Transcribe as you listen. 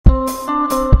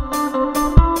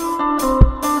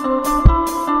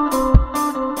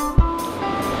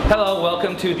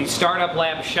to the Startup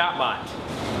Lab ShopBot.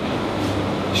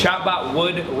 ShopBot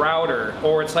wood router,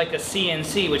 or it's like a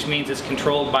CNC, which means it's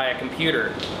controlled by a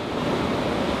computer.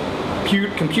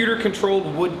 Computer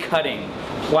controlled wood cutting.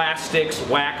 Plastics,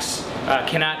 wax,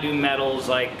 cannot do metals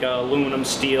like aluminum,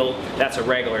 steel. That's a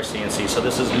regular CNC. So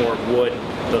this is more wood,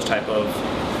 those type of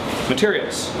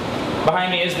materials.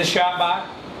 Behind me is the ShopBot.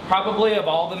 Probably of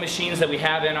all the machines that we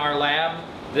have in our lab,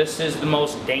 this is the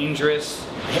most dangerous.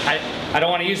 I don't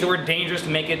want to use the word dangerous to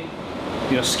make it,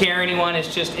 scare anyone.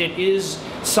 It's just, it is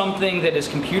something that is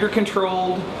computer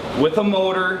controlled with a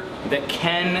motor that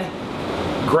can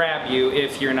grab you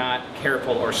if you're not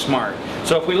careful or smart.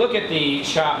 So if we look at the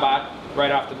ShopBot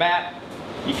right off the bat,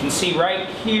 you can see right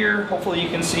here, hopefully you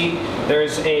can see,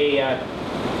 there's a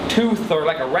tooth or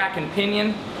like a rack and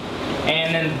pinion,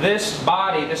 and then this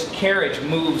body, this carriage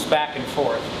moves back and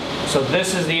forth. So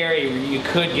this is the area where you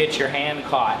could get your hand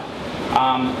caught.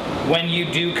 When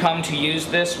you do come to use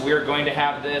this, we're going to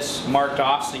have this marked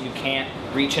off so you can't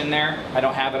reach in there. I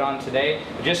don't have it on today,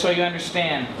 but just so you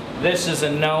understand, this is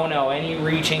a no-no, any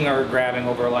reaching or grabbing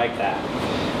over like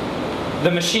that.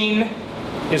 The machine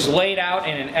is laid out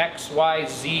in an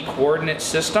XYZ coordinate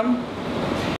system.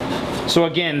 So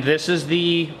again, this is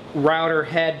the router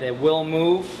head that will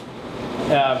move.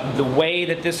 The way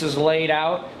that this is laid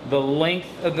out, the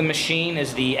length of the machine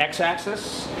is the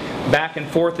x-axis, back and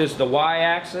forth is the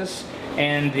y-axis,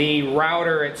 and the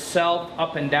router itself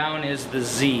up and down is the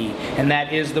z, and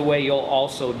that is the way you'll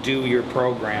also do your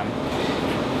program.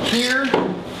 Here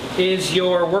is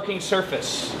your working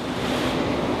surface.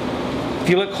 If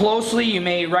you look closely, you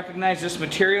may recognize this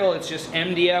material. It's just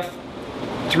MDF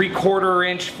 3/4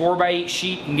 inch 4x8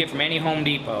 sheet you can get from any Home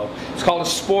Depot. It's called a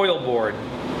spoil board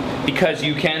because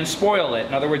you can spoil it.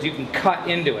 In other words, you can cut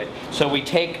into it. So we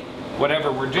take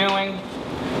whatever we're doing,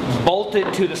 bolt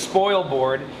it to the spoil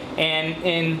board,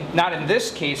 and not in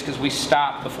this case because we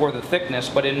stop before the thickness,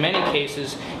 but in many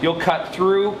cases you'll cut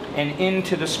through and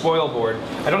into the spoil board.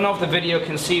 I don't know if the video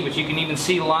can see, but you can even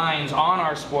see lines on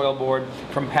our spoil board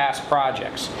from past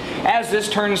projects. As this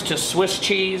turns to Swiss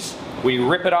cheese, we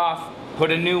rip it off, put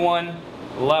a new one,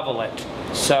 level it.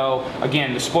 So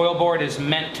again, the spoil board is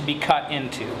meant to be cut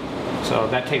into. So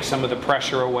that takes some of the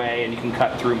pressure away and you can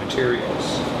cut through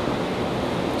materials.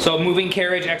 So moving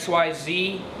carriage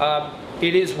XYZ,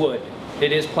 it is wood.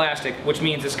 It is plastic, which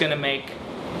means it's going to make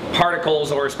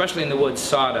particles, or especially in the wood,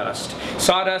 sawdust.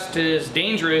 Sawdust is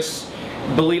dangerous,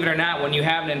 believe it or not, when you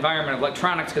have an environment of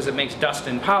electronics because it makes dust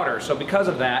and powder. So because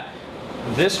of that,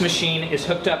 this machine is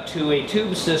hooked up to a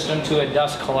tube system to a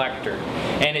dust collector.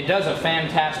 And it does a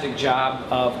fantastic job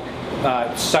of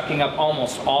sucking up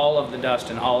almost all of the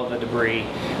dust and all of the debris,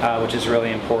 which is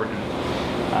really important.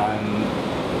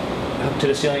 Hooked to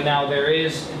the ceiling. Now there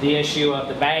is the issue of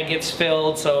the bag gets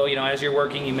filled, so as you're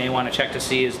working you may want to check to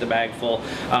see is the bag full.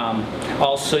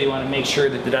 Also you want to make sure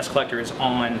that the dust collector is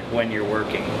on when you're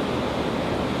working.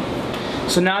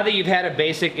 So now that you've had a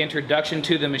basic introduction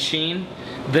to the machine,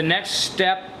 the next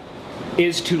step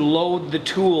is to load the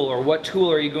tool, or what tool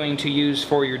are you going to use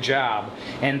for your job.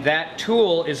 And that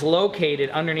tool is located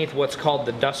underneath what's called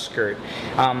the dust skirt.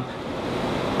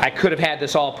 I could have had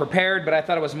this all prepared, but I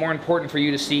thought it was more important for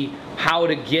you to see how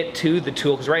to get to the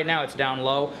tool, because right now it's down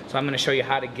low, so I'm going to show you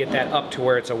how to get that up to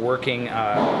where it's a working,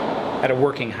 at a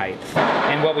working height.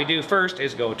 And what we do first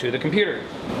is go to the computer.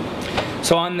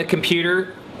 So on the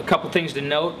computer, a couple things to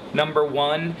note. Number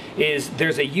one is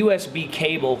there's a USB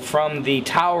cable from the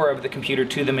tower of the computer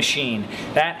to the machine.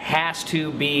 That has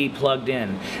to be plugged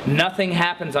in. Nothing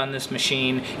happens on this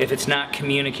machine if it's not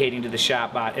communicating to the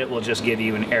ShopBot. It will just give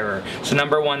you an error. So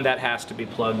number one, that has to be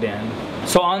plugged in.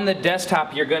 So on the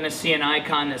desktop you're going to see an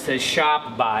icon that says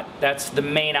ShopBot. That's the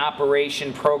main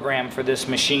operation program for this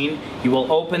machine. You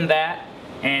will open that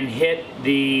and hit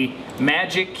the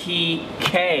magic key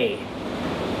K.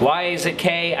 Why is it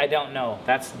K? I don't know.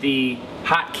 That's the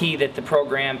hotkey that the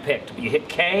program picked. You hit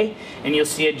K and you'll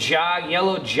see a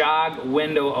yellow jog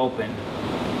window open.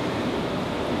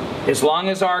 As long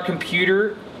as our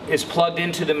computer is plugged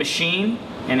into the machine,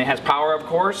 and it has power of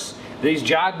course, these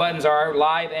jog buttons are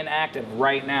live and active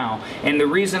right now. And the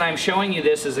reason I'm showing you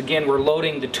this is, again, we're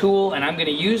loading the tool and I'm going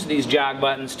to use these jog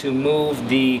buttons to move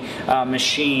the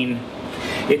machine.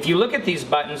 If you look at these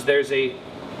buttons, there's a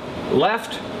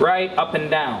left, right, up and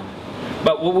down.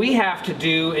 But what we have to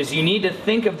do is you need to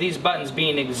think of these buttons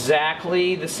being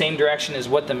exactly the same direction as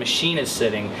what the machine is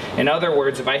sitting. In other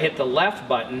words, if I hit the left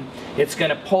button, it's going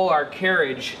to pull our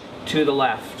carriage to the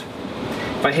left.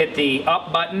 If I hit the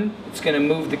up button, it's going to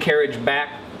move the carriage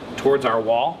back towards our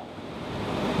wall.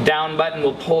 Down button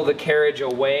will pull the carriage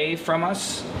away from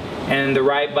us, and the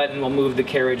right button will move the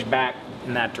carriage back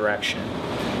in that direction.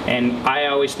 And I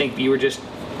always think if you were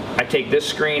I take this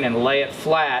screen and lay it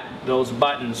flat, those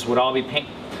buttons would all be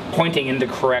pointing in the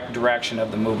correct direction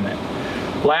of the movement.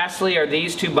 Lastly are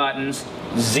these two buttons,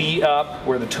 Z up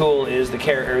where the tool is, the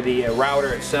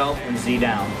router itself, and Z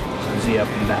down, so Z up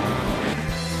and down.